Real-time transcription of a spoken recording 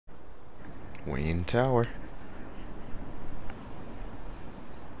Wayne Tower.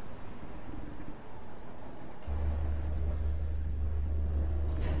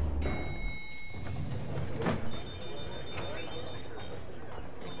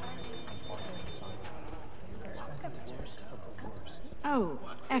 Oh,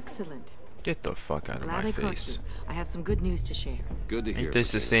 excellent. Get the fuck out of Glad my I caught face. you. I have some good news to share. Good to hear. Ain't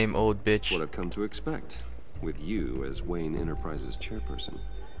this the same old bitch? What I've come to expect, with you as Wayne Enterprises chairperson.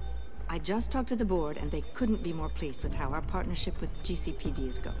 I just talked to the board, and they couldn't be more pleased with how our partnership with GCPD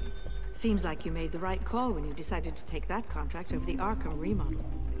is going. Seems like you made the right call when you decided to take that contract over the Arkham remodel.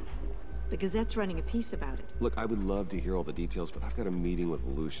 The Gazette's running a piece about it. Look, I would love to hear all the details, but I've got a meeting with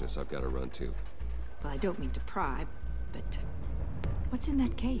Lucius I've got to run to. Well, I don't mean to pry, but what's in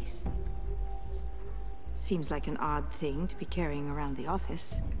that case? Seems like an odd thing to be carrying around the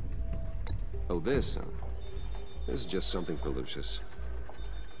office. Oh, this, huh? This is just something for Lucius.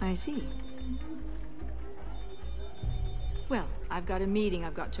 I see. Well, I've got a meeting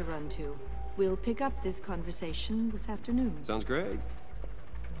I've got to run to. We'll pick up this conversation this afternoon. Sounds great.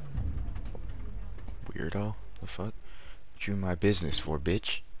 Weirdo. The fuck? What you in my business for,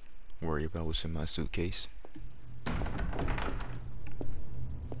 bitch? Worry about what's in my suitcase.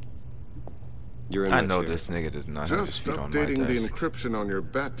 You're in I my know chair. this nigga does not have his Just feet on my updating the desk. encryption on your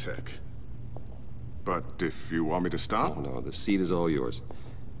bat tech. But if you want me to stop, Oh, no, the seat is all yours.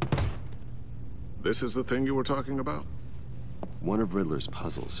 this is the thing you were talking about? One of Riddler's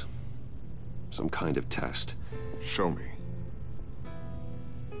puzzles. Some kind of test. Show me.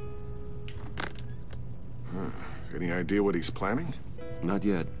 Any idea what he's planning? Not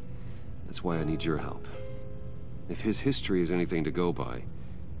yet. That's why I need your help. If his history is anything to go by,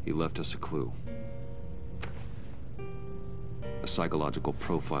 he left us a clue. A psychological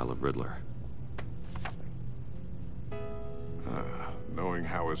profile of Riddler. Knowing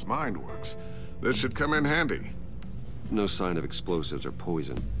how his mind works, this should come in handy. No sign of explosives or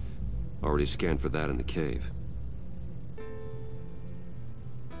poison. Already scanned for that in the cave.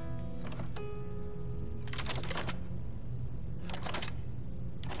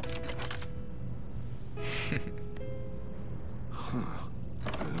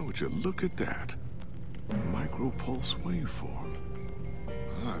 Would you look at that? Micropulse waveform.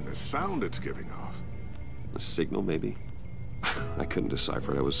 And the sound it's giving off. A signal, maybe? I couldn't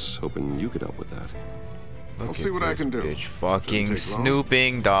decipher it. I was hoping you could help with that. Look I'll see at what I this can do. Bitch fucking Shouldn't take long.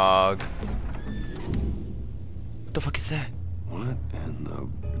 snooping dog. What the fuck is that? What in the...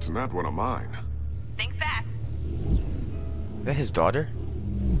 It's not one of mine. Think fast. Is that his daughter?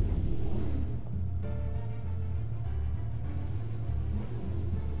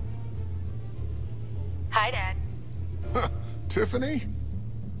 Hi, Dad. Tiffany?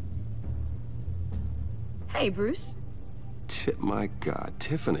 Hey, Bruce. My God,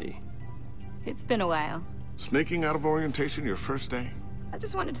 Tiffany. It's been a while. Sneaking out of orientation your first day? I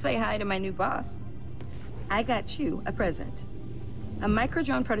just wanted to say hi to my new boss. I got you a present. A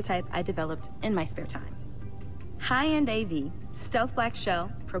micro-drone prototype I developed in my spare time. High-end AV, stealth black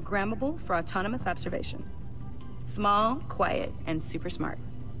shell, programmable for autonomous observation. Small, quiet, and super smart.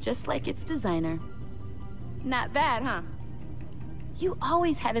 Just like its designer. Not bad, huh? You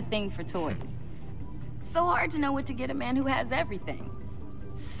always had a thing for toys. So hard to know what to get a man who has everything.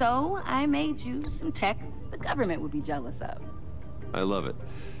 So I made you some tech the government would be jealous of. I love it.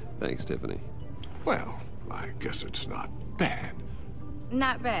 Thanks, Tiffany. Well, I guess it's not bad.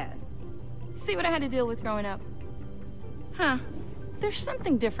 Not bad. See what I had to deal with growing up? Huh. There's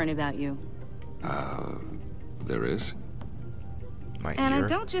something different about you. There is? My And ear? I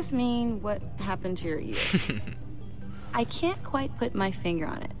don't just mean what happened to your ear. I can't quite put my finger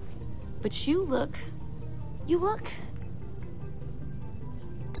on it. But you look...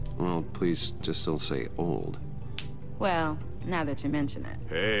 Well, please just don't say old. Well, now that you mention it.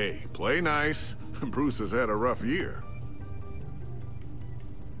 Hey, play nice. Bruce has had a rough year.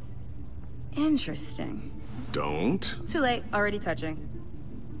 Interesting. Don't. Too late, already touching.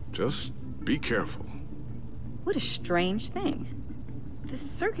 Just be careful. What a strange thing. The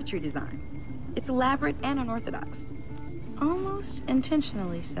circuitry design. It's elaborate and unorthodox. Almost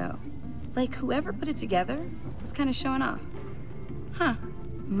intentionally so. Like whoever put it together was kind of showing off. Huh.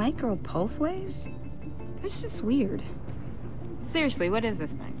 Micro pulse waves? That's just weird. Seriously, what is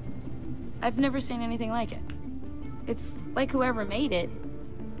this thing? I've never seen anything like it. It's like whoever made it.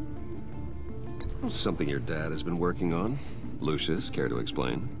 Something your dad has been working on. Lucius, care to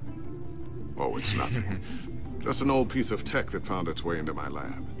explain? Oh, it's nothing. Just an old piece of tech that found its way into my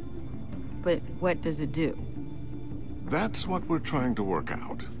lab. But what does it do? That's what we're trying to work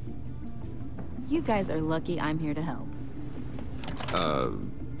out. You guys are lucky I'm here to help.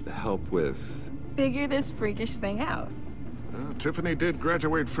 help with... Figure this freakish thing out. Tiffany did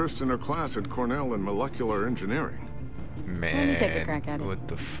graduate first in her class at Cornell in molecular engineering. Man, Let me take a crack at it. what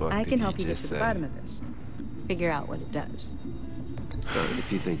the fuck I did can help you get just to the say? bottom of this. Figure out what it does.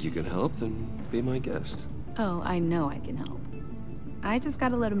 if you think you can help, then be my guest. Oh, I know I can help. I just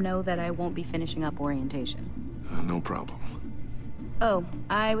gotta let him know that I won't be finishing up orientation. No problem. Oh,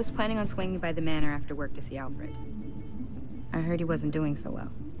 I was planning on swinging by the manor after work to see Alfred. I heard he wasn't doing so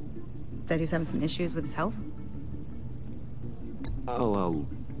well. Said he was having some issues with his health? I'll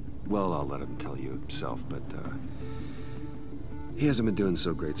let him tell you himself, but, he hasn't been doing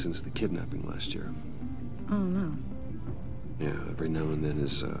so great since the kidnapping last year. Oh, no. Yeah, every now and then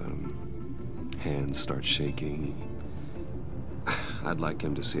his, hands start shaking. I'd like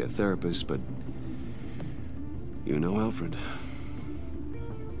him to see a therapist, but... You know Alfred.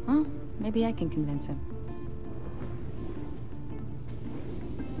 Well, maybe I can convince him.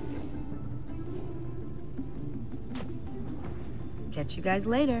 Catch you guys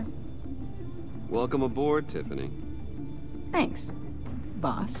later. Welcome aboard, Tiffany. Thanks,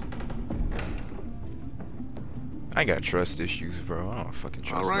 boss. I got trust issues, bro. I don't fucking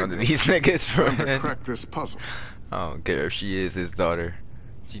trust All right, none of then. these niggas, bro. Time to crack this puzzle. I don't care if she is his daughter.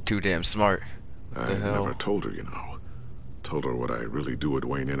 She too damn smart. What the I hell? never told her, you know. Told her what I really do at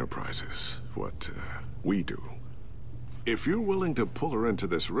Wayne Enterprises. What we do. If you're willing to pull her into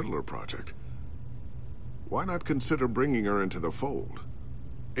this Riddler project, why not consider bringing her into the fold?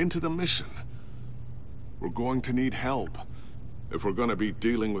 Into the mission? We're going to need help if we're going to be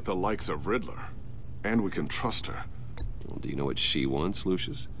dealing with the likes of Riddler. And we can trust her. Well, do you know what she wants,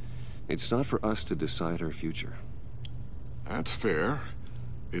 Lucius? It's not for us to decide her future. That's fair.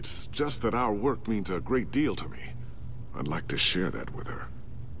 It's just that our work means a great deal to me. I'd like to share that with her.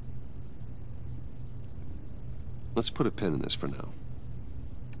 Let's put a pin in this for now.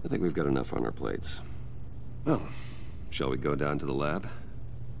 I think we've got enough on our plates. Well, shall we go down to the lab?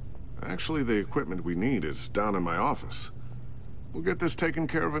 Actually, the equipment we need is down in my office. We'll get this taken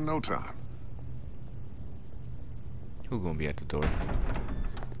care of in no time. Who gonna be at the door?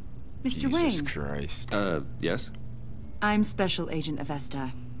 Mr. Jesus Wayne, Christ. Yes? I'm Special Agent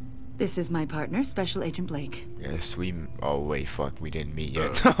Avesta. This is my partner, Special Agent Blake. Yes, oh wait, fuck, we didn't meet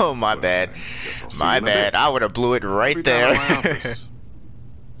yet. Oh, my well, bad. I guess I'll see My you in a bad. bit. I would have blew it right Be down there. in my office.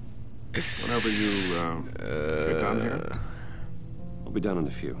 Whenever you get done here. I'll be down in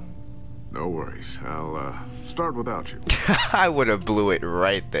a few. No worries. I'll start without you. I would have blew it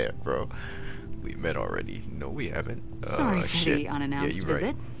right there, bro. We met already. No, we haven't. Sorry for shit. the unannounced Yeah, you right.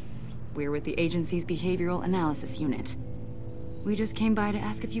 visit. We're with the agency's Behavioral Analysis Unit. We just came by to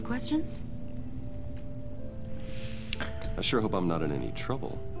ask a few questions. I sure hope I'm not in any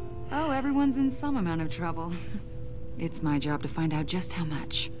trouble. Oh, everyone's in some amount of trouble. It's my job to find out just how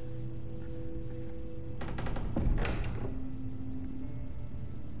much.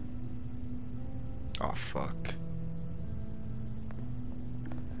 Oh, fuck.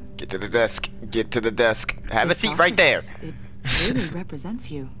 Get to the desk. Get to the desk. Have a This seat right there. office, It really represents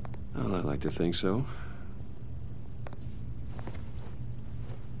you. Well, I'd like to think so.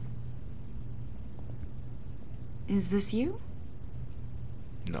 Is this you?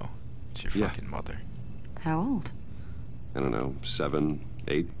 No, it's your Yeah. fucking mother. How old? I don't know, 7,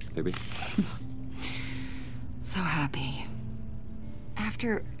 8, maybe? So happy.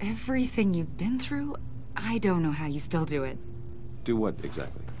 After everything you've been through, I don't know how you still do it. Do what,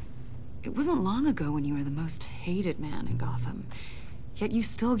 exactly? It wasn't long ago when you were the most hated man in Gotham. Yet you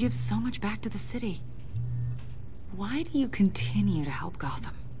still give so much back to the city. Why do you continue to help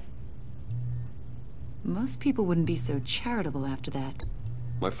Gotham? Most people wouldn't be so charitable after that.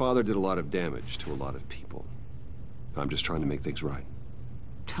 My father did a lot of damage to a lot of people. I'm just trying to make things right.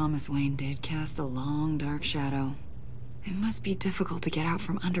 Thomas Wayne did cast a long, dark shadow. It must be difficult to get out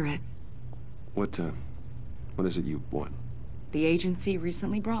from under it. What is it you want? The agency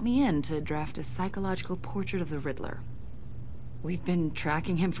recently brought me in to draft a psychological portrait of the Riddler. We've been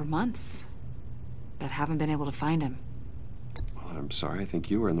tracking him for months, but haven't been able to find him. Well, I'm sorry, I think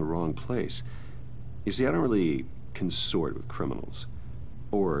you were in the wrong place. You see, I don't really consort with criminals.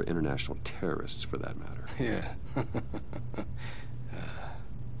 Or international terrorists, for that matter. Yeah.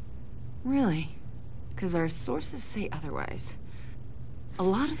 Really? Because our sources say otherwise. A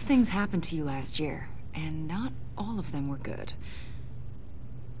lot of things happened to you last year, and not all of them were good.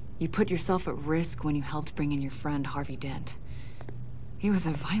 You put yourself at risk when you helped bring in your friend Harvey Dent. He was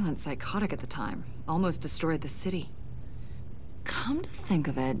a violent psychotic at the time, almost destroyed the city. Come to think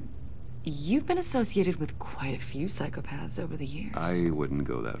of it, you've been associated with quite a few psychopaths over the years. I wouldn't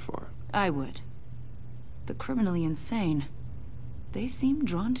go that far. I would. The criminally insane. they seem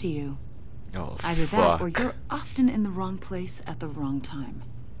drawn to you. Oh, Either that, or fuck. you're often in the wrong place at the wrong time.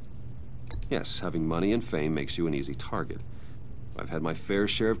 Yes, having money and fame makes you an easy target. I've had my fair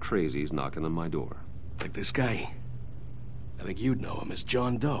share of crazies knocking on my door. Like this guy. I think you'd know him as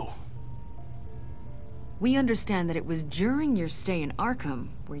John Doe. We understand that it was during your stay in Arkham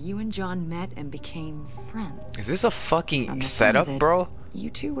where you and John met and became friends. Is this a From fucking the sound setup, of it, bro? You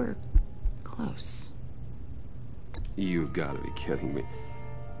two were close. You've got to be kidding me.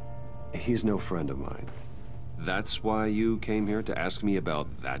 He's no friend of mine. That's why you came here to ask me about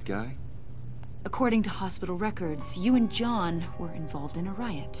that guy? According to hospital records, you and John were involved in a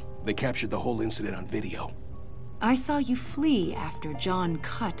riot. They captured the whole incident on video. I saw you flee after John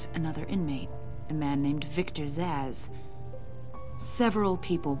cut another inmate, a man named Victor Zaz. Several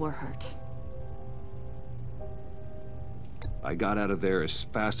people were hurt. I got out of there as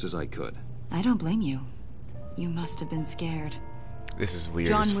fast as I could. I don't blame you. You must have been scared. This is weird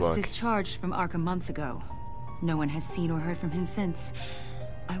John as was fuck. discharged from Arkham months ago. No one has seen or heard from him since.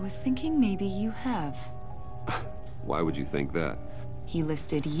 I was thinking maybe you have. Why would you think that? He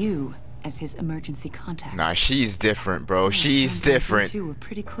listed you as his emergency contact. Nah, she's different, bro. Yeah, She's sounds like different. You two were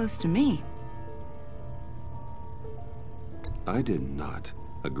pretty close to me. I did not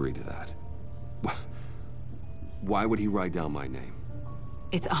agree to that. Why would he write down my name?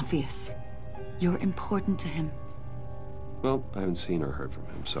 It's obvious. You're important to him. Well, I haven't seen or heard from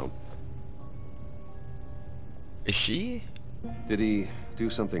him, so... Is she? Did he do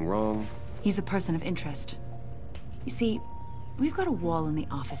something wrong? He's a person of interest. You see, we've got a wall in the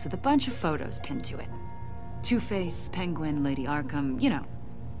office with a bunch of photos pinned to it. Two-Face, Penguin, Lady Arkham, you know,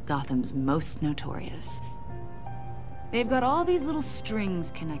 Gotham's most notorious. They've got all these little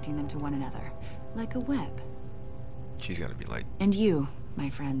strings connecting them to one another, like a web. She's gonna be like And you, my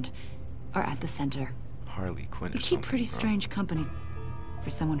friend, are at the center. Harley Quinn or You keep something, pretty bro. strange company for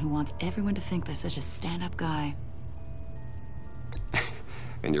someone who wants everyone to think they're such a stand-up guy.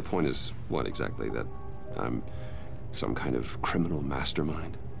 And your point is what exactly? That I'm some kind of criminal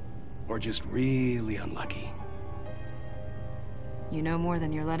mastermind? Or just really unlucky. You know more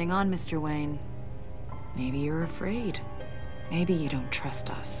than you're letting on, Mr. Wayne. Maybe you're afraid. Maybe you don't trust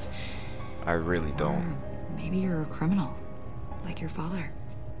us. I really don't. Or maybe you're a criminal, like your father.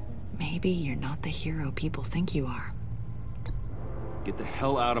 Maybe you're not the hero people think you are. Get the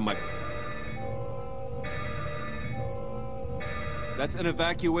hell out of my... That's an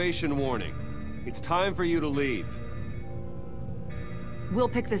evacuation warning. It's time for you to leave. We'll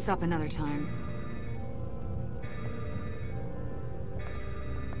pick this up another time.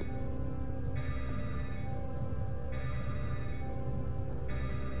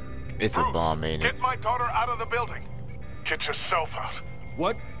 It's a Bruce, bomb, ain't it? Get my daughter out of the building. Get yourself out.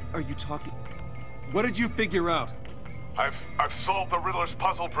 What are you talking... What did you figure out? I've solved the Riddler's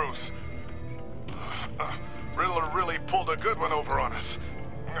puzzle, Bruce. Riddler really pulled a good one over on us.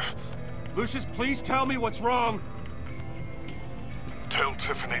 Lucius, please tell me what's wrong. Tell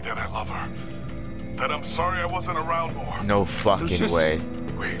Tiffany that I love her. That I'm sorry I wasn't around more. No fucking Lucius. way.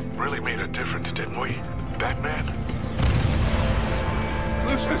 We really made a difference, didn't we, Batman?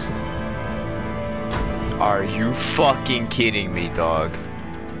 Lucius! Are you fucking kidding me, dog?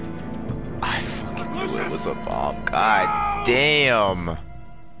 I fucking knew it was a bomb. God damn.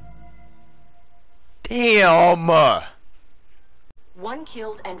 Damn. 1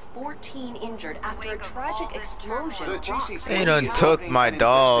 killed and 14 injured after a tragic explosion. They done took my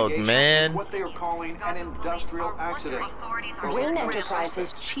dog, man. What they are calling an industrial accident. Wayne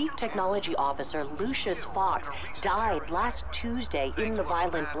Enterprises Chief Technology Officer Lucius Fox died last Tuesday in the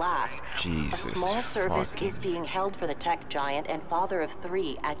violent blast. Jesus A small service fucking- is being held for the tech giant and father of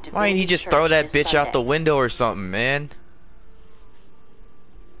 3 at Divinity Why didn't he just Church throw that this bitch out the Sunday. window or something, man?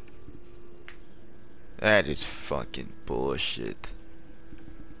 That is fucking bullshit.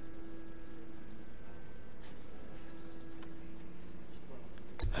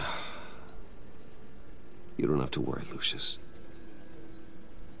 You don't have to worry, Lucius.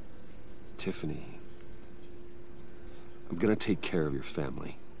 Tiffany, I'm gonna take care of your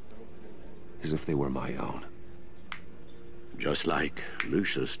family. As if they were my own. Just like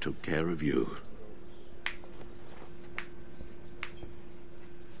Lucius took care of you.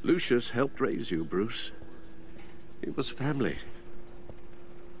 Lucius helped raise you, Bruce. It was family.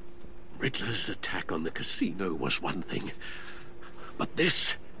 Riddler's attack on the casino was one thing. But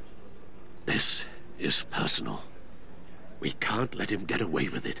this is personal. We can't let him get away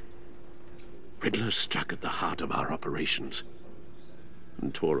with it. Riddler struck at the heart of our operations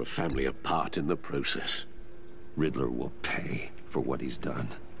and tore a family apart in the process. Riddler will pay for what he's done.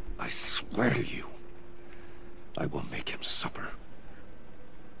 I swear to you, I will make him suffer.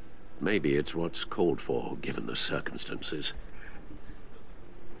 maybe it's what's called for, given the circumstances.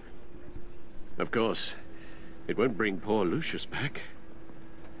 Of course, it won't bring poor Lucius back.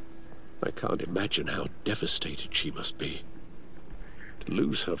 I can't imagine how devastated she must be. To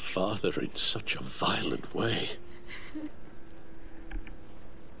lose her father in such a violent way.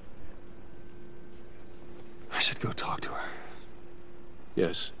 I should go talk to her.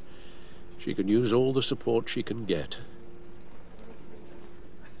 Yes, she can use all the support she can get.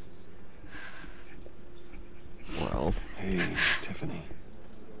 Well, hey, Tiffany.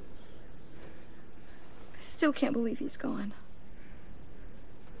 I still can't believe he's gone.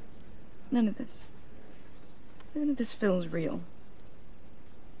 None of this feels real.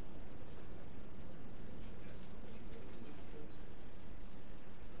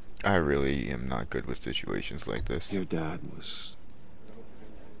 I really am not good with situations like this. Your dad was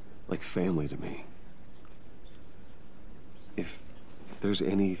like family to me. If there's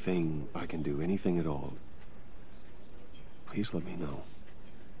anything I can do, anything at all, please let me know.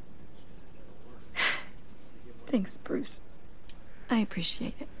 Thanks, Bruce. I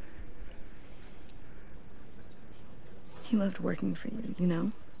appreciate it. He loved working for you, you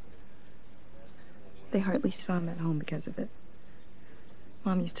know? They hardly saw him at home because of it.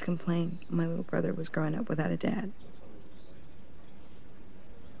 Mom used to complain my little brother was growing up without a dad.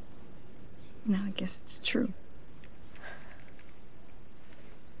 Now I guess it's true.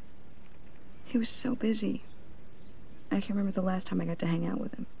 He was so busy. I can't remember the last time I got to hang out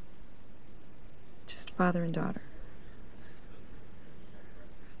with him. Just father and daughter.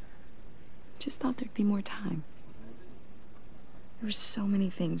 Just thought there'd be more time. There were so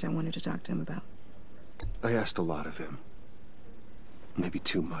many things I wanted to talk to him about. I asked a lot of him. Maybe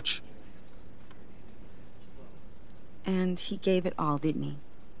too much. And he gave it all, didn't he?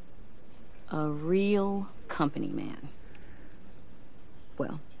 A real company man.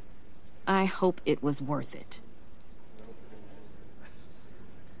 Well, I hope it was worth it.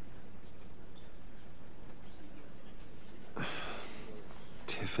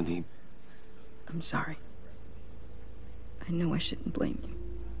 Tiffany. I'm sorry. I know I shouldn't blame you.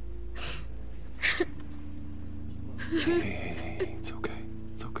 Hey, it's okay.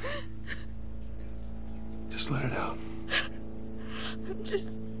 It's okay. Just let it out. I'm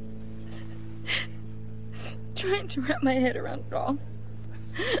just trying to wrap my head around it all.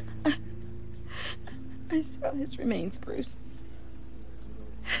 I saw his remains, Bruce.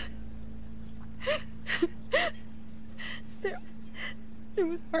 There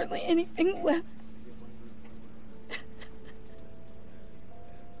was hardly anything left.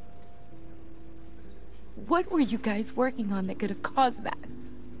 What were you guys working on that could have caused that?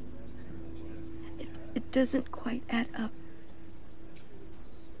 It doesn't quite add up.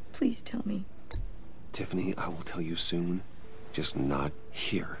 Please tell me. Tiffany, I will tell you soon. Just not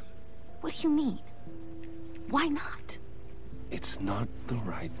here. What do you mean? Why not? It's not the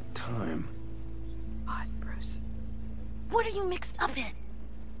right time. Why, Bruce? What are you mixed up in?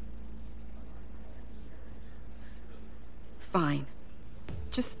 Fine.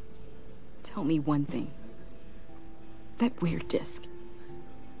 Just tell me one thing. That weird disc.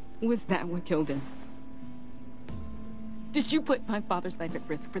 Was that what killed him? Did you put my father's life at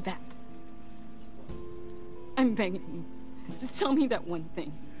risk for that? I'm begging you. Just tell me that one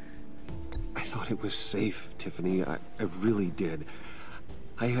thing. I thought it was safe, Tiffany. I really did.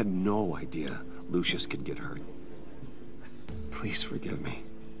 I had no idea Lucius could get hurt. Please forgive me.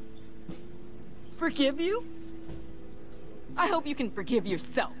 Forgive you? I hope you can forgive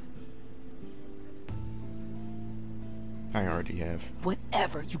yourself. I already have.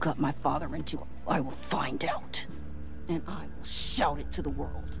 Whatever you got my father into, I will find out. And I will shout it to the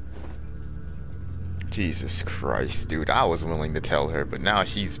world. Jesus Christ, dude. I was willing to tell her, but now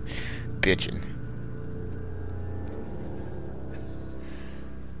she's bitching.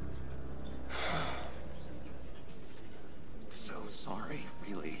 So sorry,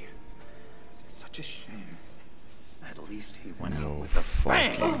 really. It's such a shame. At least he went out with a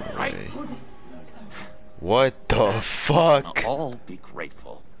bang, right? What the fuck? I'll be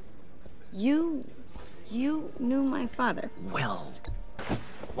grateful. You knew my father. Well.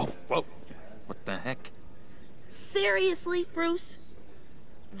 Whoa. What the heck? Seriously, Bruce?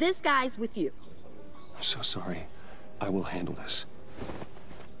 This guy's with you. I'm so sorry. I will handle this.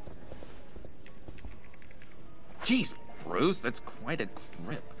 Jeez, Bruce, that's quite a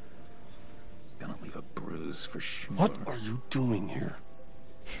grip. Gonna leave a bruise for sure. What are you doing here?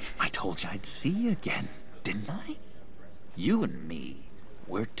 I told you I'd see you again, didn't I? You and me,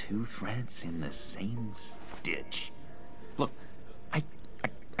 we're two threads in the same stitch. Look, I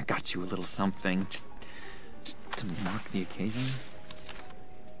got you a little something, just to mark the occasion.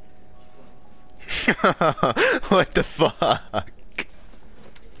 What the fuck?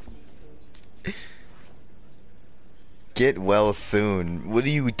 Get well soon. What are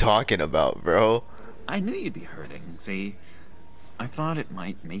you talking about, bro? I knew you'd be hurting, see? I thought it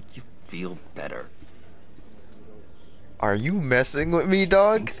might make you feel better. Are you messing with me,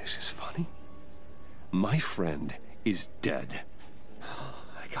 dog? Think this is funny? My friend is dead.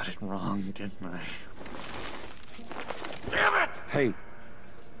 I got it wrong, didn't I? Damn it! Hey,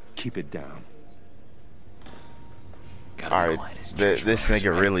 keep it down. Alright, this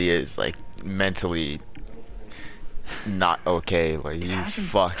nigga really is, like, mentally not okay. Like, he's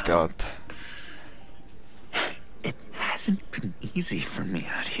fucked up. It hasn't been easy for me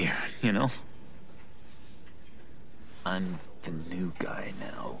out here, you know? I'm the new guy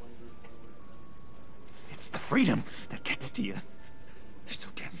now. It's the freedom that gets to you. There's so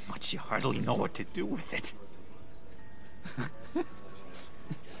damn much you hardly know what to do with it.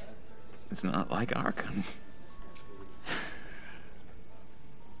 It's not like Arkham.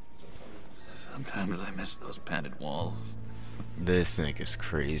 Sometimes I miss those padded walls. This nigga's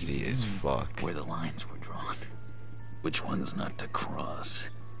crazy as fuck. Where the lines were drawn. Which ones not to cross.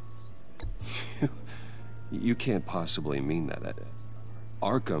 You can't possibly mean that.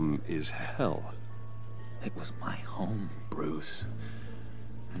 Arkham is hell. It was my home, Bruce.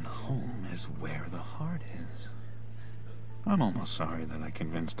 And home is where the heart is. I'm almost sorry that I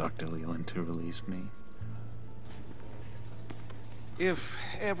convinced Dr. Leland to release me. If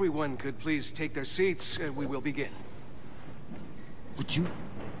everyone could please take their seats, we will begin. Would you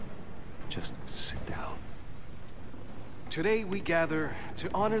just sit down? Today we gather to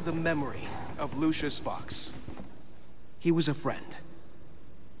honor the memory of Lucius Fox. He was a friend,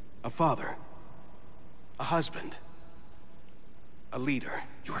 a father, a husband, a leader.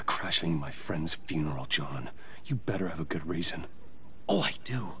 You are crashing my friend's funeral, John. You better have a good reason. Oh, I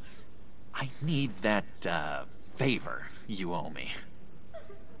do. I need that, favor you owe me.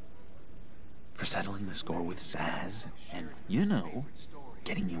 For settling the score with Zaz, and, you know,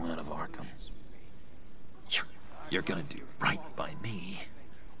 getting you out of Arkham. You're gonna do right by me,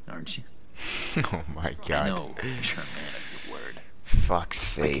 aren't you? Oh my god. I know you're a man of your word.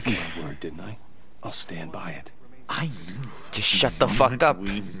 Fuck's I sake. gave you my word, didn't I? I'll stand by it. I knew. Just shut the fuck up.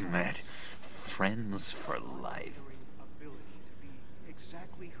 We met. Friends for life.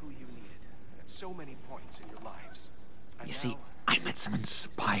 Exactly who you needed at so many points in your lives. You see, I met some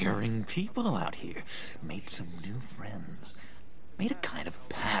inspiring people out here. Made some new friends. Made a kind of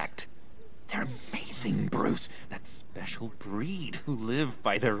pact. They're amazing, Bruce. That special breed who live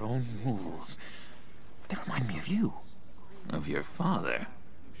by their own rules. They remind me of you. Of your father.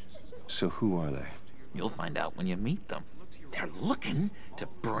 So who are they? You'll find out when you meet them. They're looking to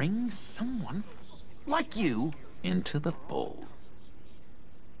bring someone like you into the fold.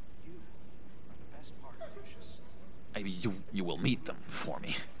 You will meet them for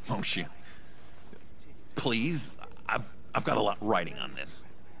me, won't you? Please, I've got a lot writing on this.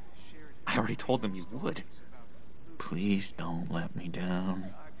 I already told them you would. Please don't let me down.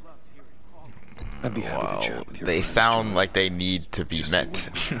 I'd be happy to chat with your They friends, sound John. like they need to be Just met.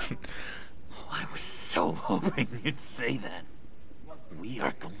 say when. I was so hoping you'd say that. We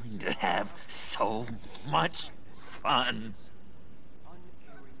are going to have so much fun.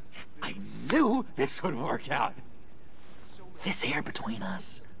 I knew this would work out. This air between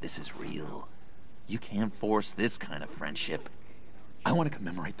us, this is real. You can't force this kind of friendship. I want to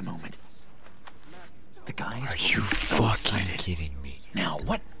commemorate the moment. The guys Are will you be so fucking excited. kidding me? Now,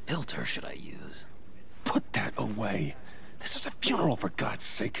 what filter should I use? Put that away. This is a funeral, for God's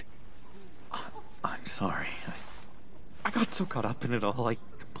sake. I'm sorry. I got so caught up in it all, I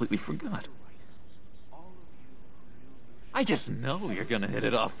completely forgot. I just know you're gonna hit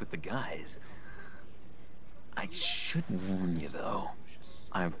it off with the guys. I should warn you, though.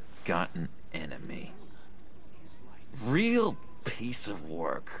 I've got an enemy. Real piece of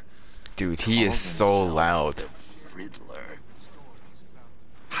work. Dude, he is so Called loud. himself the Riddler.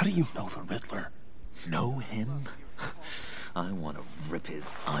 How do you know the Riddler? Know him? I want to rip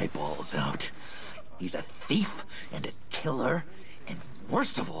his eyeballs out. He's a thief and a killer, and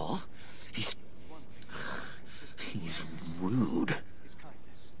worst of all, he's rude.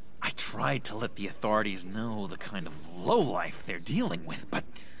 I tried to let the authorities know the kind of lowlife they're dealing with, but...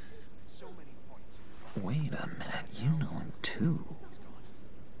 Wait a minute, you know him too.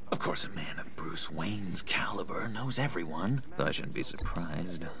 Of course, a man of Bruce Wayne's caliber knows everyone, so I shouldn't be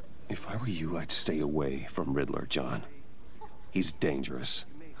surprised. If I were you, I'd stay away from Riddler, John. He's dangerous.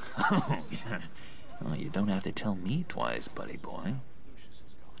 Oh, yeah. Well, you don't have to tell me twice, buddy boy.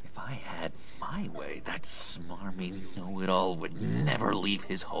 If I had my way, that smarmy know-it-all would never leave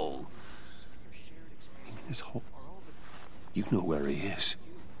his hole. in his hole. You know where he is.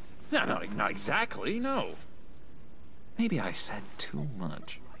 No, not exactly, no. Maybe I said too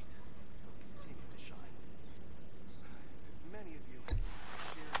much.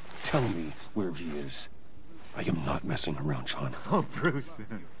 Tell me where he is. I am not messing around, John. Oh, Bruce.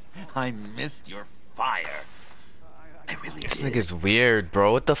 I missed your fire. I really did. This nigga's weird,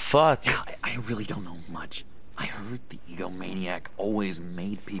 bro. What the fuck? Yeah, I really don't know much. I heard the egomaniac always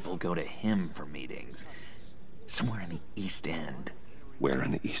made people go to him for meetings. Somewhere in the East End. Where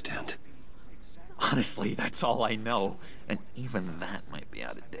in the East End? Honestly, that's all I know. And even that might be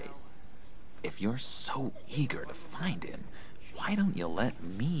out of date. If you're so eager to find him, why don't you let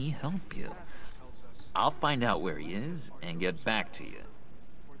me help you? I'll find out where he is and get back to you.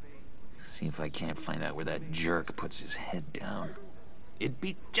 See if I can't find out where that jerk puts his head down. It'd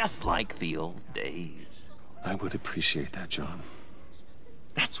be just like the old days. I would appreciate that, John.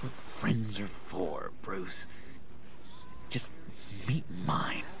 That's what friends are for, Bruce. Just meet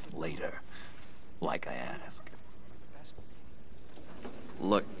mine later, like I asked.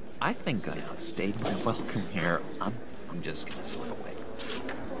 Look, I think I outstayed my welcome here. I'm just gonna slip away.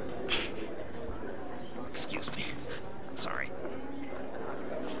 Excuse me. I'm sorry.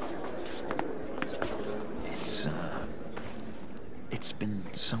 It's been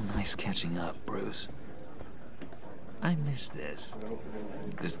so nice catching up, Bruce. I miss this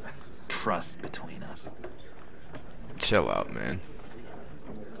trust between us. Chill out, man.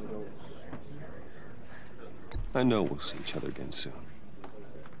 I know we'll see each other again soon.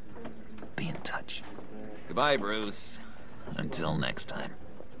 Be in touch. Goodbye, Bruce. Until next time.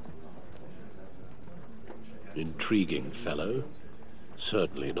 Intriguing fellow.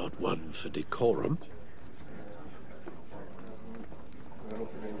 Certainly not one for decorum.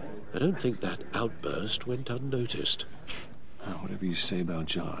 I don't think that outburst went unnoticed. Whatever you say about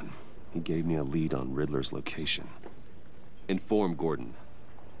John, he gave me a lead on Riddler's location. Inform Gordon.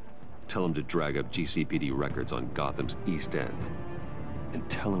 Tell him to drag up GCPD records on Gotham's East End. And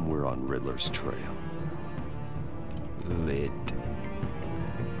tell him we're on Riddler's trail. Lit.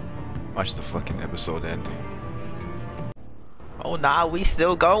 Watch the fucking episode end. Oh nah, we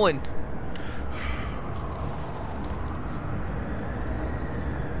still going.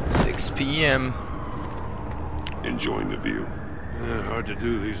 6 p.m. Enjoying the view. Yeah, hard to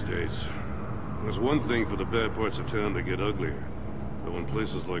do these days. There's one thing for the bad parts of town to get uglier. But when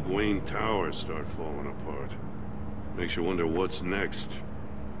places like Wayne Towers start falling apart, makes you wonder what's next.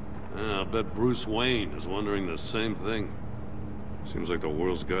 I'll bet Bruce Wayne is wondering the same thing. Seems like the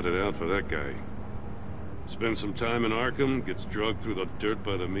world's got it out for that guy. Spends some time in Arkham, gets drugged through the dirt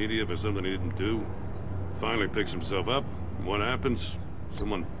by the media for something he didn't do. Finally picks himself up, and what happens?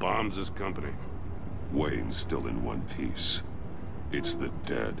 Someone bombs his company. Wayne's still in one piece. It's the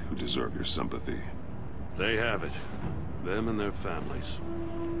dead who deserve your sympathy. They have it. Them and their families.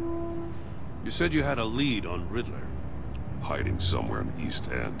 You said you had a lead on Riddler. Hiding somewhere in the East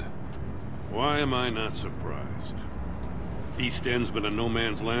End. Why am I not surprised? East End's been a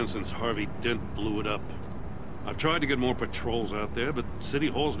no-man's land since Harvey Dent blew it up. I've tried to get more patrols out there, but City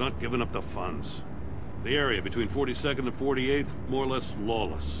Hall's not giving up the funds. The area between 42nd and 48th, more or less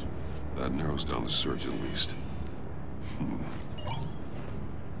lawless. That narrows down the search at least.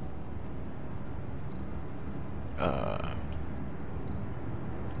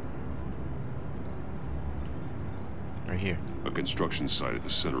 Right here. A construction site at the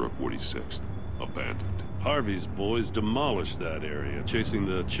center of 46th. Abandoned. Harvey's boys demolished that area, chasing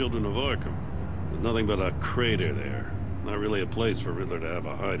the children of Arkham. There's nothing but a crater there. Not really a place for Riddler to have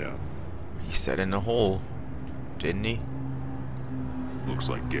a hideout. He said in the hole, didn't he? Looks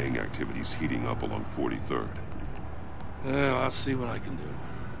like gang activity's heating up along 43rd. Well, I'll see what I can do.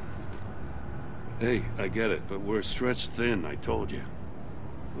 Hey, I get it, but we're stretched thin, I told you.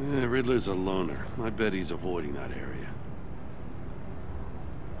 Riddler's a loner. I bet he's avoiding that area.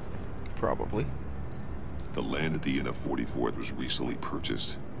 Probably. The land at the end of 44th was recently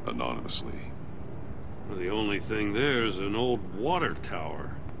purchased, anonymously. Well, the only thing there is an old water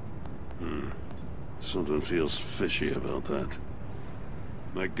tower. Something feels fishy about that.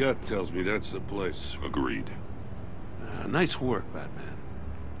 My gut tells me that's the place. Agreed. Nice work, Batman.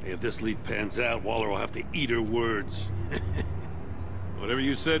 Hey, if this lead pans out, Waller will have to eat her words. Whatever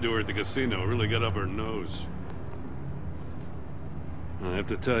you said to her at the casino really got up her nose. I have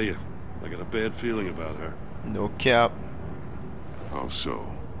to tell you, I got a bad feeling about her. No cap. How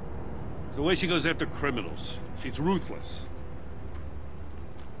so? It's the way she goes after criminals. She's ruthless.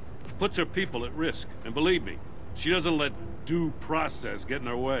 Puts her people at risk. And believe me, she doesn't let due process get in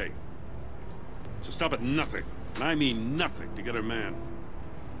her way. She'll stop at nothing, and I mean nothing, to get her man.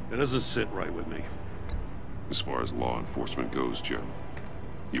 It doesn't sit right with me. As far as law enforcement goes, Jim,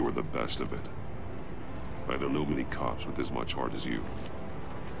 you were the best of it. I don't know many cops with as much heart as you.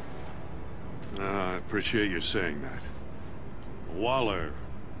 I appreciate you saying that. Waller,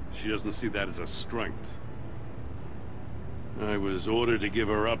 she doesn't see that as a strength. I was ordered to give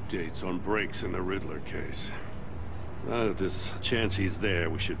her updates on breaks in the Riddler case. If there's a chance he's there,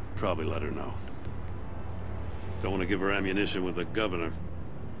 we should probably let her know. Don't want to give her ammunition with the governor.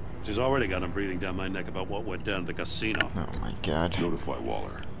 She's already got him breathing down my neck about what went down at the casino. Oh my god. Notify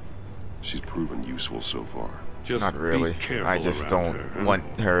Waller. She's proven useful so far. Just not really. Be careful I just don't her, huh? want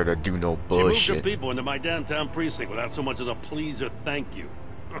her to do no She moved bullshit. her people into my downtown precinct without so much as a please or thank you.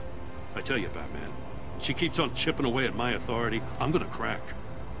 I tell you, Batman, she keeps on chipping away at my authority. I'm gonna crack.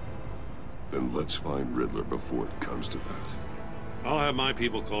 Then let's find Riddler before it comes to that. I'll have my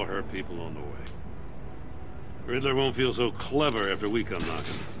people call her people on the way. Riddler won't feel so clever after we come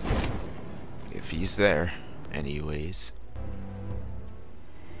knocking. If he's there, anyways.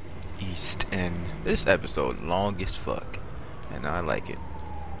 East End. This episode long as fuck, and I like it.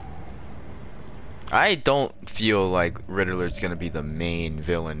 I don't feel like Riddler's gonna be the main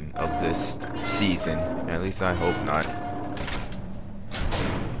villain of this season. At least I hope not.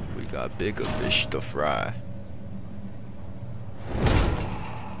 We got bigger fish to fry.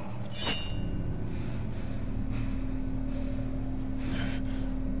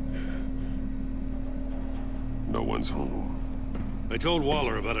 No one's home. I told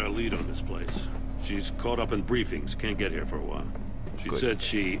Waller about our lead on this place. She's caught up in briefings, can't get here for a while. She said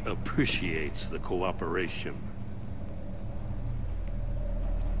she appreciates the cooperation.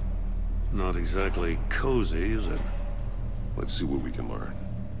 Not exactly cozy, is it? Let's see what we can learn.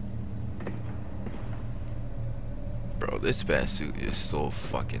 Bro, this suit is so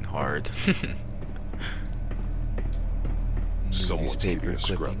fucking hard. Someone's keeping a clippings.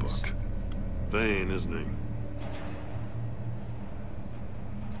 scrapbook. Vain, isn't he?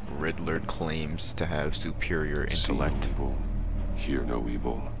 Riddler claims to have superior See no intellect. evil, hear no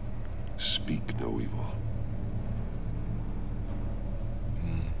evil, speak no evil.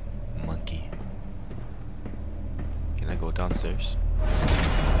 Monkey. Can I go downstairs?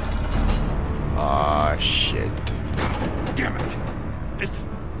 Ah, shit. Damn it! It's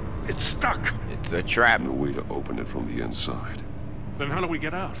stuck! It's a trap. No way to open it from the inside. Then how do we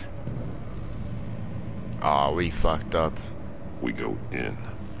get out? Aw, we fucked up. We go in.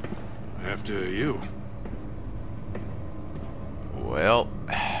 After you. Well,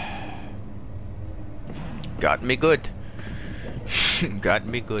 got me good. Got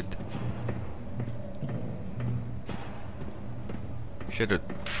me good. Should've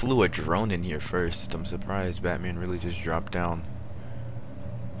flew a drone in here first. I'm surprised Batman really just dropped down.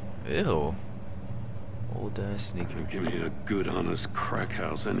 Ew. Old ass sneaker. Give me a good, honest crack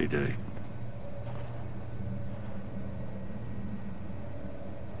house any day.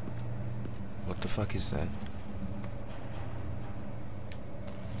 What the fuck is that?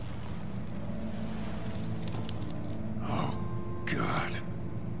 Oh, God.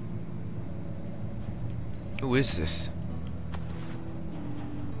 Who is this?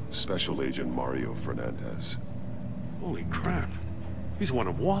 Special Agent Mario Fernandez. Holy crap. He's one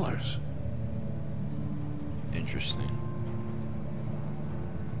of Waller's. Interesting.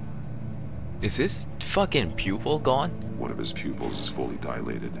 Is his fucking pupil gone? One of his pupils is fully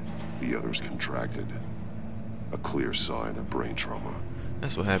dilated. The other's contracted. A clear sign of brain trauma.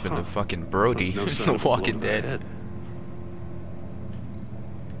 That's what happened to fucking Brody There's no sign in of The a Walking blow to the Dead. head.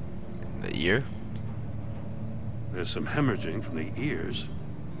 The ear? There's some hemorrhaging from the ears.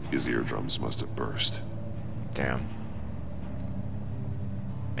 His eardrums must have burst. Damn.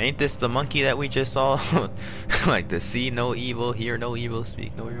 Ain't this the monkey that we just saw? Like the see no evil, hear no evil,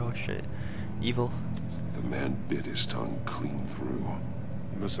 speak no real shit. Evil? The man bit his tongue clean through.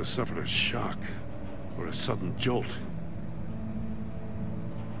 He must have suffered a shock. Or a sudden jolt.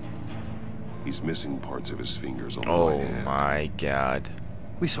 He's missing parts of his fingers on the Oh right hand. my god.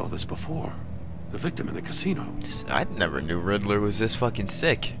 We saw this before. The victim in the casino. I never knew Riddler was this fucking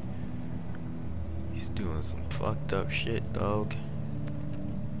sick. He's doing some fucked up shit, dog.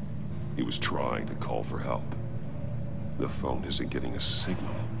 He was trying to call for help. The phone isn't getting a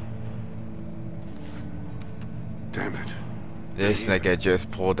signal. Damn it. This nigga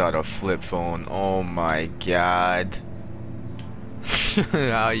just pulled out a flip phone. Oh my god.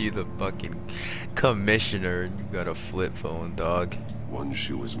 How you the fucking commissioner and you got a flip phone, dog? One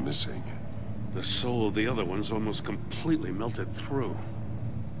shoe is missing. The soul of the other one's almost completely melted through.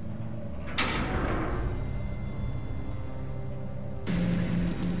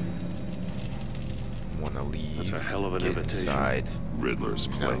 Wanna leave? That's a hell of an Get invitation. inside. Riddler's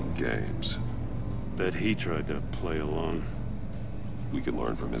playing games. Bet he tried to play along. We can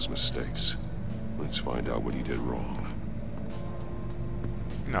learn from his mistakes. Let's find out what he did wrong.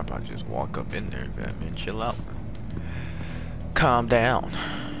 Not about to just walk up in there, Batman. Chill out. Calm down.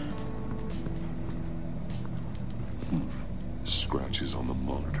 Scratches on the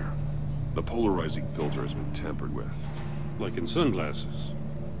monitor. The polarizing filter has been tampered with. Like in sunglasses.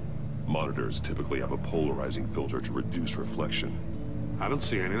 Monitors typically have a polarizing filter to reduce reflection. I don't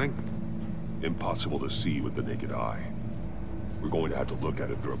see anything. Impossible to see with the naked eye. We're going to have to look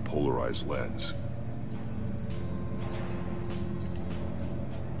at it through a polarized lens.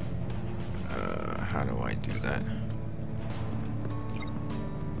 How do I do that?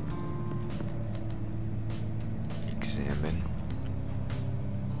 Examine.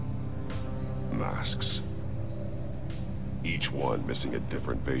 Masks. Each one missing a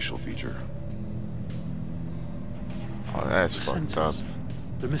different facial feature. Oh, that's fucked up.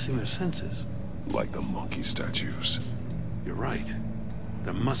 They're missing their senses. Like the monkey statues. You're right.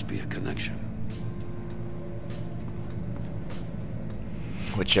 There must be a connection.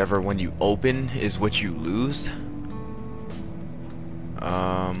 Whichever one you open is what you lose.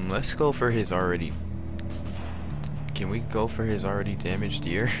 Let's go for his already... Can we go for his already damaged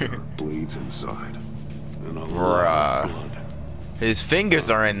ear? Bleeds inside. And a lot of blood. His fingers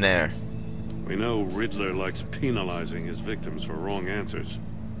are in there. We know Riddler likes penalizing his victims for wrong answers.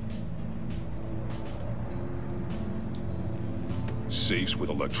 Safes with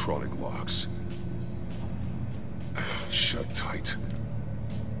electronic locks. Shut tight.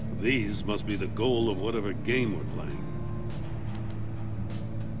 These must be the goal of whatever game we're playing.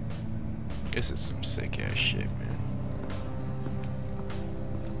 This is some sick ass shit, man.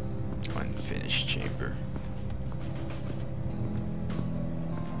 Unfinished chamber.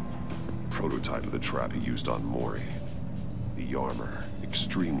 Prototype of the trap he used on Mori. The armor,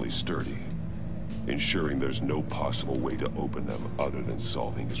 extremely sturdy, ensuring there's no possible way to open them other than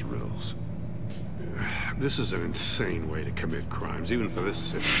solving his riddles. This is an insane way to commit crimes, even for this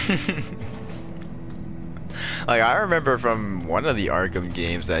city. Like, I remember from one of the Arkham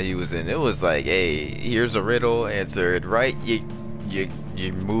games that he was in, it was like, hey, here's a riddle, answer it right, you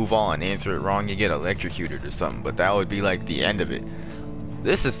move on. Answer it wrong, you get electrocuted or something. But that would be like the end of it.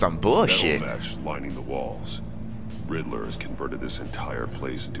 This is some bullshit. Metal mesh lining the walls. Riddler has converted this entire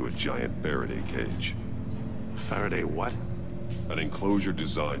place into a giant Faraday cage. Faraday what? An enclosure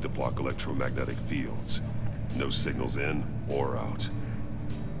designed to block electromagnetic fields. No signals in or out.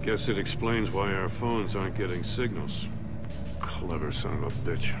 Guess it explains why our phones aren't getting signals. Clever son of a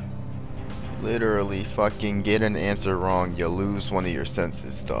bitch. Literally fucking get an answer wrong, you lose one of your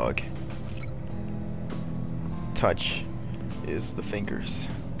senses, dog. Touch is the fingers.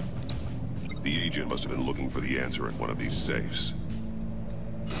 The agent must have been looking for the answer in one of these safes.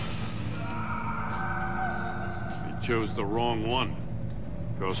 He chose the wrong one.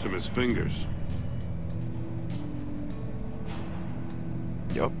 Cost him his fingers.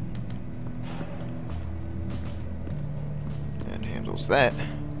 Yup. That handles that.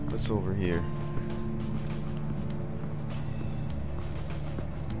 What's over here?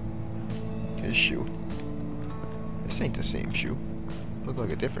 His shoe. This ain't the same shoe. Look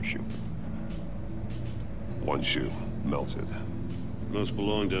like a different shoe. One shoe, melted. Must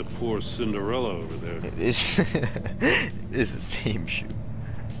belong to poor Cinderella over there. It is. It is the same shoe.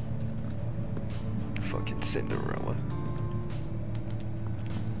 Fucking Cinderella.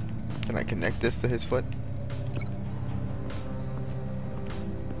 Can I connect this to his foot?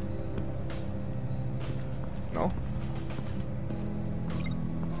 No?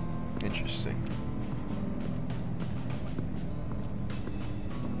 Interesting.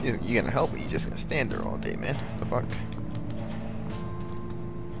 You gonna help me? You just gonna stand there all day, man? The fuck?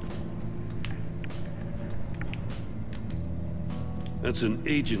 That's an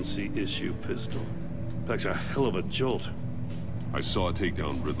agency issue pistol. Packs a hell of a jolt. I saw it take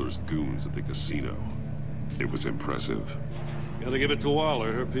down Riddler's goons at the casino. It was impressive. Gotta give it to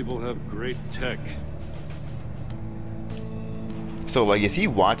Waller. Her people have great tech. So, like, is he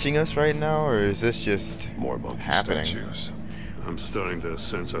watching us right now, or is this just more monkey happening? Statues. I'm starting to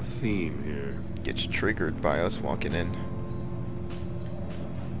sense a theme here. Gets triggered by us walking in.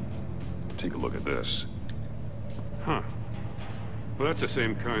 Take a look at this. Huh. Well, that's the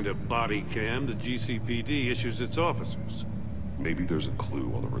same kind of body cam the GCPD issues its officers. Maybe there's a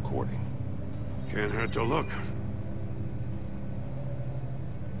clue on the recording. Can't hurt to look.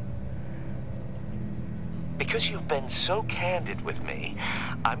 Because you've been so candid with me,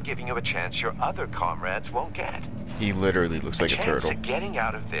 I'm giving you a chance your other comrades won't get. He literally looks like a turtle. Of getting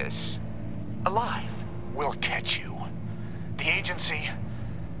out of this alive. We'll catch you. The agency,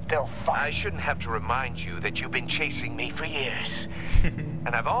 they'll find. I shouldn't have to remind you that you've been chasing me for years. And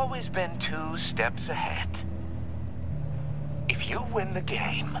I've always been 2 steps ahead. If you win the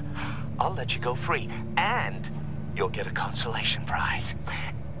game, I'll let you go free. And you'll get a consolation prize.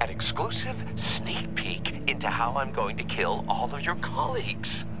 An exclusive sneak peek into how I'm going to kill all of your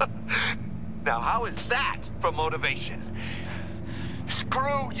colleagues. Now, how is that for motivation?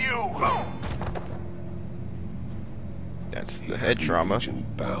 Screw you! That's the head trauma.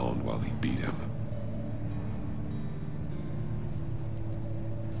 Agent bound while he beat him.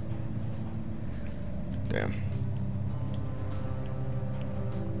 Damn.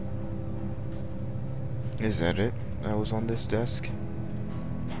 Is that it? That was on this desk?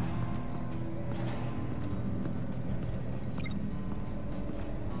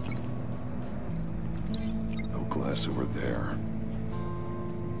 No glass over there.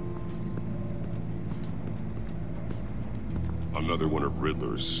 Another one of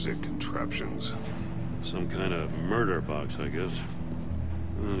Riddler's sick contraptions. Some kind of murder box, I guess.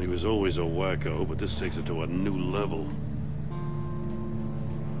 Well, he was always a wacko, but this takes it to a new level.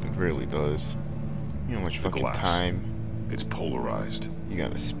 It really does. You know how much fucking glass. time It's polarized. you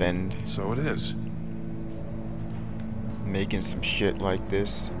gotta spend So it is. making some shit like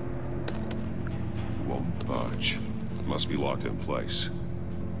this. Won't budge. Must be locked in place.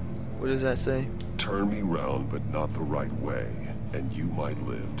 What does that say? Turn me round, but not the right way, and you might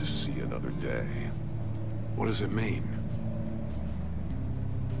live to see another day. What does it mean?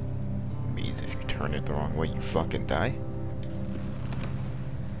 It means if you turn it the wrong way, you fucking die.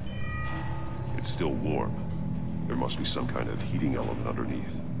 It's still warm. There must be some kind of heating element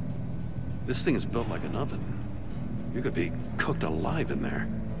underneath. This thing is built like an oven. You could be cooked alive in there.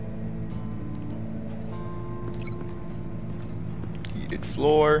 Heated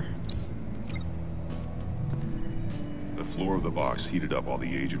floor. The floor of the box heated up while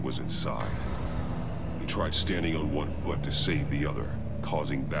the agent was inside. He tried standing on one foot to save the other,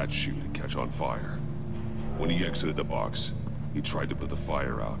 causing that shoe to catch on fire. When he exited the box, he tried to put the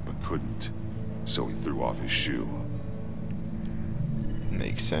fire out, but couldn't. So he threw off his shoe.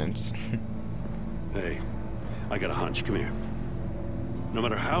 Makes sense. Hey, I got a hunch. Come here. No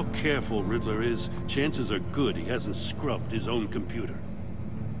matter how careful Riddler is, chances are good he hasn't scrubbed his own computer.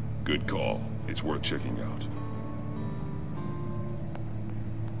 Good call. It's worth checking out.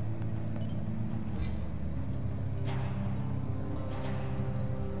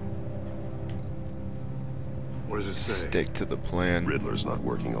 What does it say? Stick to the plan. Riddler's not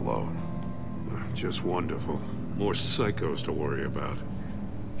working alone. Just wonderful. More psychos to worry about.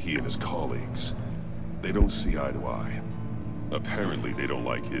 He and his colleagues, they don't see eye to eye. Apparently, they don't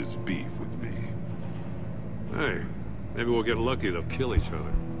like his beef with me. Hey, maybe we'll get lucky. They'll kill each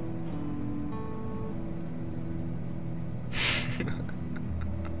other.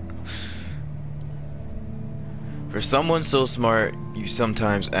 For someone so smart, you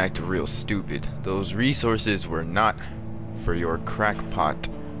sometimes act real stupid. Those resources were not for your crackpot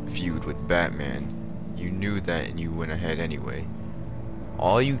feud with Batman. You knew that and you went ahead anyway.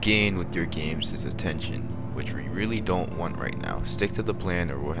 All you gain with your games is attention, which we really don't want right now. Stick to the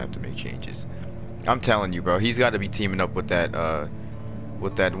plan or we'll have to make changes. I'm telling you, bro, he's got to be teaming up with that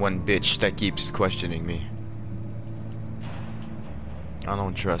one bitch that keeps questioning me. I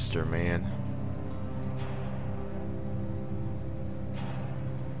don't trust her, man.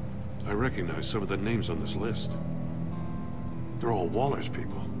 I recognize some of the names on this list. They're all Waller's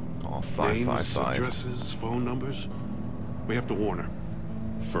people. All Names, 555. addresses, phone numbers. We have to warn her.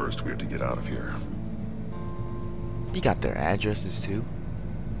 First, we have to get out of here. You got their addresses too?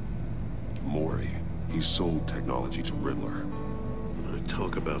 Maury, he sold technology to Riddler.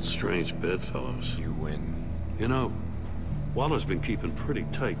 Talk about strange bedfellows. You win. You know, Waller's been keeping pretty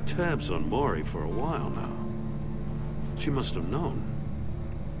tight tabs on Maury for a while now. She must have known.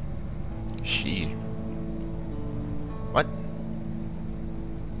 She. What?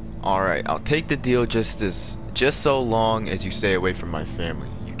 Alright, I'll take the deal just so long as you stay away from my family.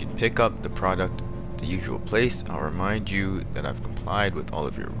 You can pick up the product at the usual place. I'll remind you that I've complied with all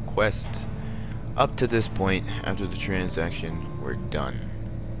of your requests. Up to this point, after the transaction, we're done.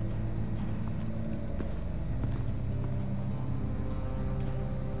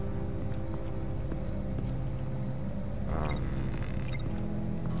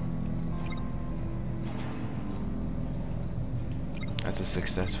 That's a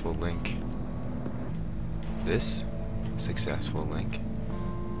successful link. This, successful link.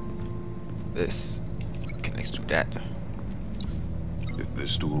 This connects to that. If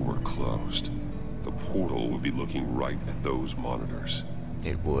this door were closed, the portal would be looking right at those monitors.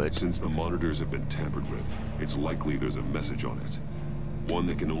 It would. Since the monitors have been tampered with, it's likely there's a message on it. One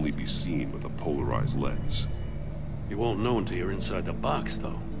that can only be seen with a polarized lens. You won't know until you're inside the box,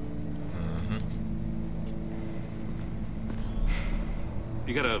 though.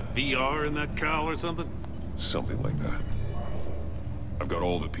 You got a VR in that cowl or something? Something like that. I've got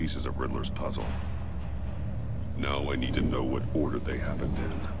all the pieces of Riddler's puzzle. Now I need to know what order they happened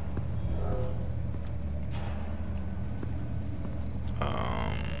in.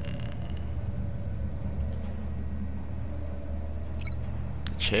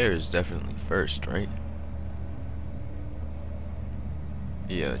 The chair is definitely first, right?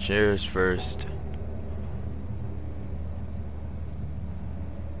 Yeah, chair is first.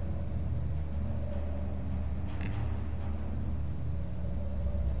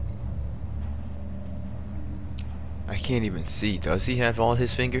 I can't even see. Does he have all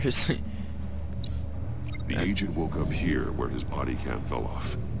his fingers? The agent woke up here where his body cam fell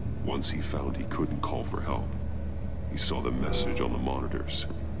off. Once he found he couldn't call for help, he saw the message on the monitors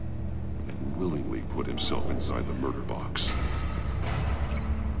and willingly put himself inside the murder box.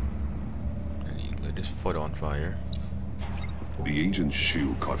 And he lit his foot on fire. The agent's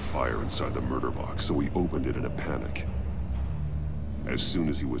shoe caught fire inside the murder box, so he opened it in a panic. As soon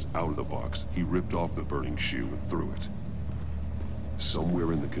as he was out of the box, he ripped off the burning shoe and threw it.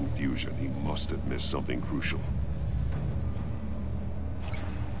 Somewhere in the confusion, he must have missed something crucial.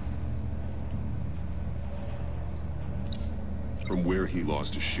 From where he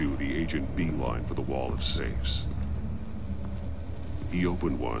lost his shoe, the agent beelined for the wall of safes. He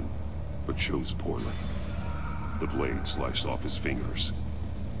opened one, but chose poorly. The blade sliced off his fingers.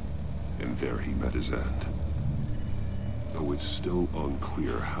 And there he met his end. Though it's still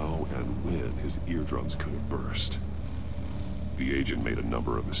unclear how and when his eardrums could have burst. The agent made a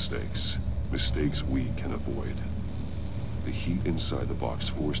number of mistakes. Mistakes we can avoid. The heat inside the box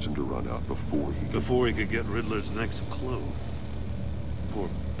forced him to run out before he could get Riddler's next clue. Poor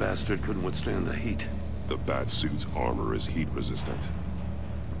bastard couldn't withstand the heat. The Batsuit's armor is heat resistant.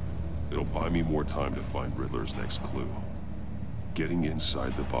 It'll buy me more time to find Riddler's next clue. Getting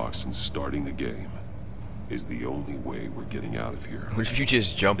inside the box and starting the game is the only way we're getting out of here. What if you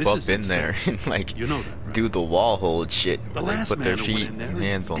just jump up in there and like do the wall hold shit, The like last put their man who feet went in and there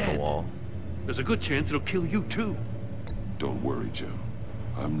is hands on the dead. wall? There's a good chance it'll kill you too. Don't worry, Jim.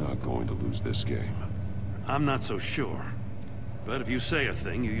 I'm not going to lose this game. I'm not so sure. But if you say a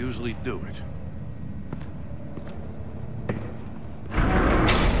thing, you usually do it.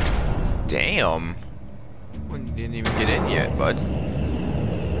 Damn. Well, you didn't even get in yet, bud.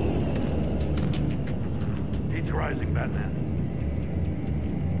 He's rising, Batman.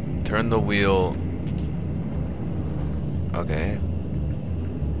 Turn the wheel. Okay.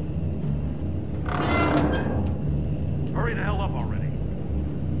 Hurry the hell up already.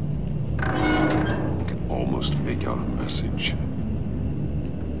 I can almost make out a message.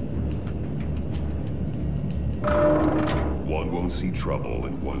 One won't see trouble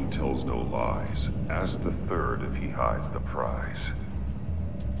and one tells no lies. Ask the third if he hides the prize.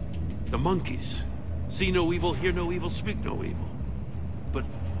 The monkeys. See no evil, hear no evil, speak no evil. But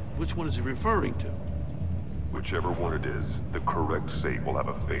which one is he referring to? Whichever one it is, the correct safe will have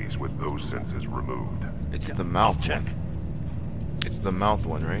a face with those senses removed. It's the mouth check. one. It's the mouth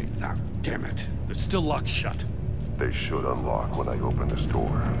one, right? Ah, damn it. They're still locked shut. They should unlock when I open this door.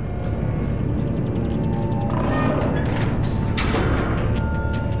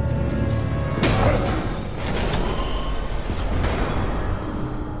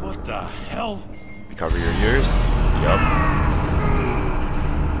 What the hell? Cover your ears. Yup.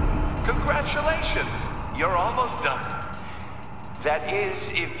 Congratulations! You're almost done. That is,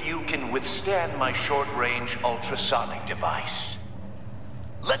 if you can withstand my short-range ultrasonic device.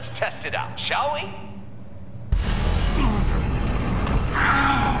 Let's test it out, shall we?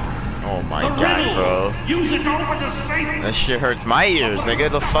 Oh my god, bro. Use it to open the safe! That shit hurts my ears. I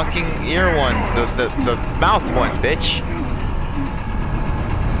get the fucking ear one. The mouth one, bitch.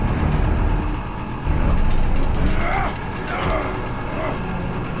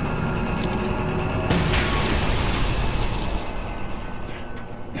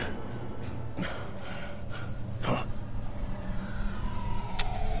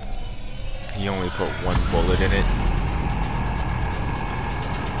 He only put one bullet in it.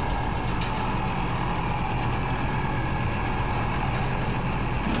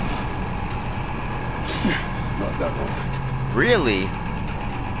 Not that one. Really?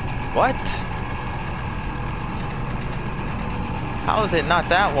 What? How is it not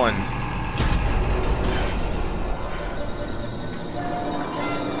that one?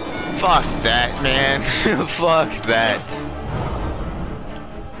 Fuck that, man. Fuck that.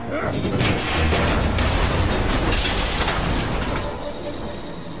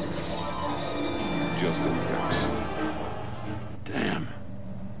 just in case. Damn.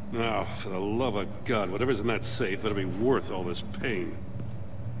 Now, for the love of God, whatever's in that safe better be worth all this pain.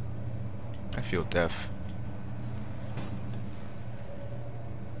 I feel deaf.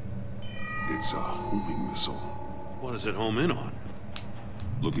 It's a homing missile. What does it home in on?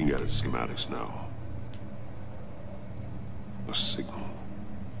 Looking at its schematics now. A signal.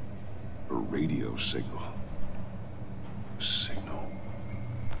 A radio signal. A signal.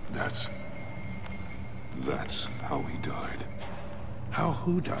 That's how he died. How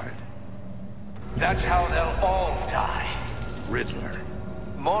who died? That's how they'll all die. Riddler.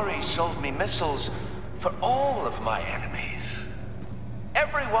 Maury sold me missiles for all of my enemies.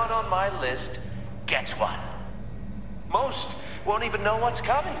 Everyone on my list gets one. Most won't even know what's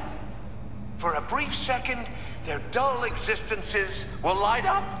coming. For a brief second, their dull existences will light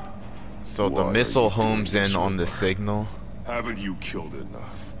up. So the missile homes in on the signal. Haven't you killed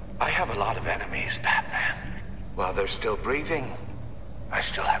enough? I have a lot of enemies, Batman. While they're still breathing, I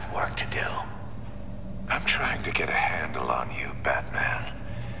still have work to do. I'm trying to get a handle on you, Batman.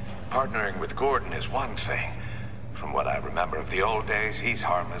 Partnering with Gordon is one thing. From what I remember of the old days, he's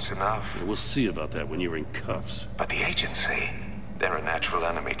harmless enough. Yeah, we'll see about that when you're in cuffs. But the agency, they're a natural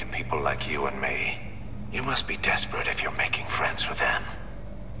enemy to people like you and me. You must be desperate if you're making friends with them.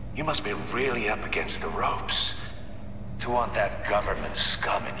 You must be really up against the ropes to want that government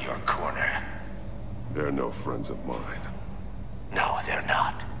scum in your corner. They're no friends of mine. No, they're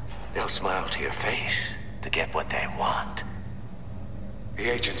not. They'll smile to your face to get what they want. The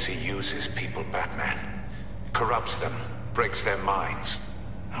agency uses people, Batman. Corrupts them, breaks their minds.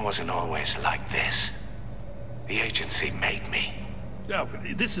 I wasn't always like this. The agency made me. Oh,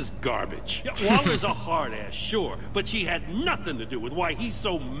 this is garbage. Waller's a hard ass, sure, but she had nothing to do with why he's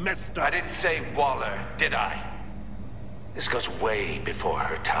so messed up. I didn't say Waller, did I? This goes way before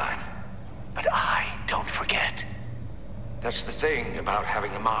her time. But I don't forget. That's the thing about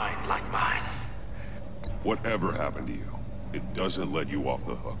having a mind like mine. Whatever happened to you, it doesn't let you off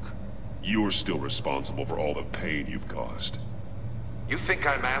the hook. You're still responsible for all the pain you've caused. You think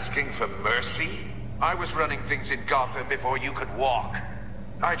I'm asking for mercy? I was running things in Gotham before you could walk.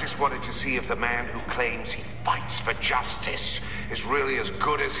 I just wanted to see if the man who claims he fights for justice is really as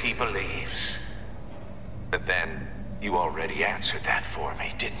good as he believes. But then, you already answered that for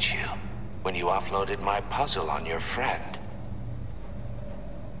me, didn't you? When you offloaded my puzzle on your friend.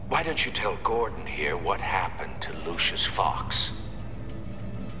 Why don't you tell Gordon here what happened to Lucius Fox?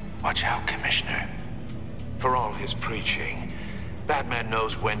 Watch out, Commissioner. For all his preaching, Batman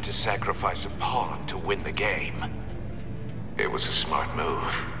knows when to sacrifice a pawn to win the game. It was a smart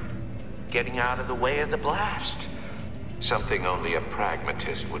move. Getting out of the way of the blast. Something only a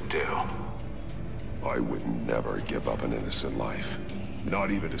pragmatist would do. I would never give up an innocent life.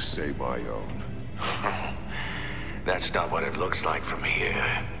 Not even to save my own. That's not what it looks like from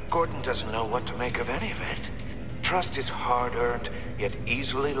here. Gordon doesn't know what to make of any of it. Trust is hard-earned, yet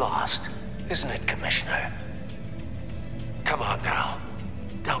easily lost. Isn't it, Commissioner? Come on now.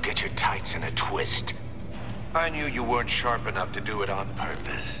 Don't get your tights in a twist. I knew you weren't sharp enough to do it on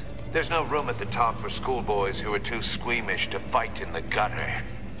purpose. There's no room at the top for schoolboys who are too squeamish to fight in the gutter.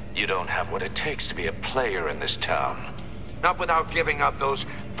 You don't have what it takes to be a player in this town. Not without giving up those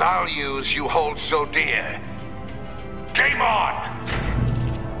values you hold so dear. Game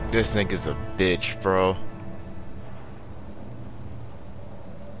on! This nigga's a bitch, bro.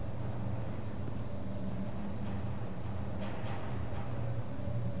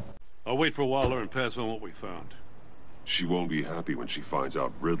 I'll wait for Waller and pass on what we found. She won't be happy when she finds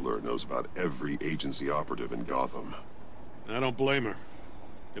out Riddler knows about every agency operative in Gotham. I don't blame her.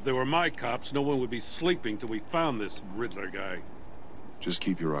 If they were my cops, no one would be sleeping till we found this Riddler guy. Just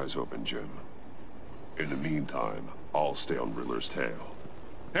keep your eyes open, Jim. In the meantime, I'll stay on Riddler's tail.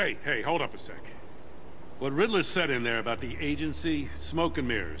 Hey, hold up a sec. What Riddler said in there about the agency, smoke and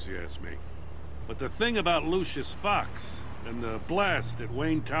mirrors, you ask me. But the thing about Lucius Fox and the blast at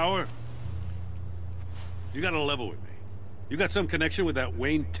Wayne Tower, you gotta level with me. You got some connection with that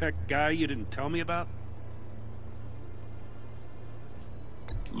Wayne Tech guy you didn't tell me about?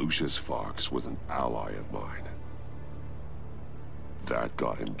 Lucius Fox was an ally of mine. That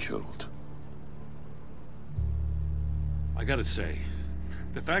got him killed. I gotta say,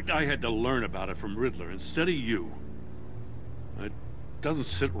 the fact I had to learn about it from Riddler instead of you, it doesn't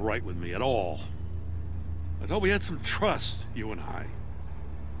sit right with me at all. I thought we had some trust, you and I.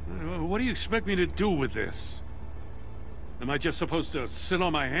 What do you expect me to do with this? Am I just supposed to sit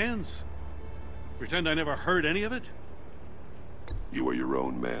on my hands? Pretend I never heard any of it? You are your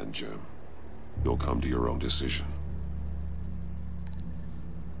own man, Jim. You'll come to your own decision.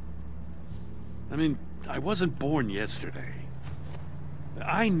 I mean, I wasn't born yesterday.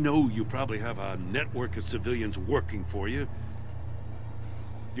 I know you probably have a network of civilians working for you.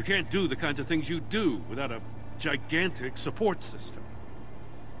 You can't do the kinds of things you do without a gigantic support system.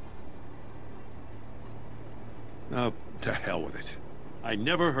 Now, to hell with it. I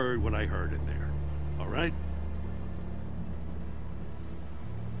never heard what I heard in there. All right?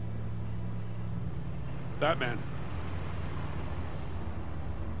 Batman.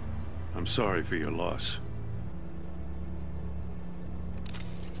 I'm sorry for your loss.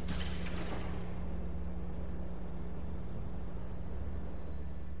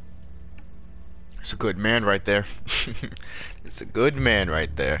 It's a good man right there. It's a good man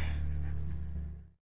right there.